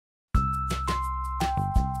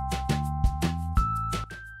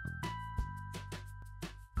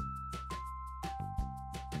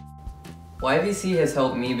YVC has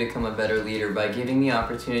helped me become a better leader by giving me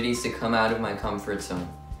opportunities to come out of my comfort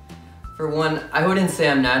zone. For one, I wouldn't say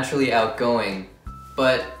I'm naturally outgoing,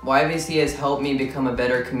 but YVC has helped me become a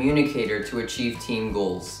better communicator to achieve team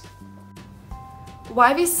goals.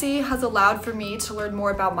 YVC has allowed for me to learn more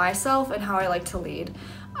about myself and how I like to lead.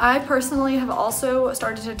 I personally have also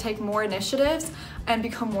started to take more initiatives and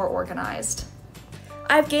become more organized.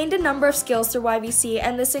 I've gained a number of skills through YVC,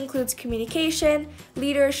 and this includes communication,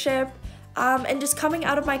 leadership, and just coming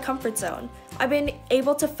out of my comfort zone. I've been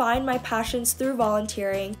able to find my passions through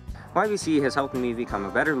volunteering. YVC has helped me become a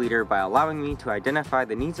better leader by allowing me to identify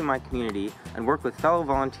the needs of my community and work with fellow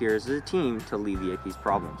volunteers as a team to alleviate these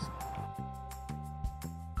problems.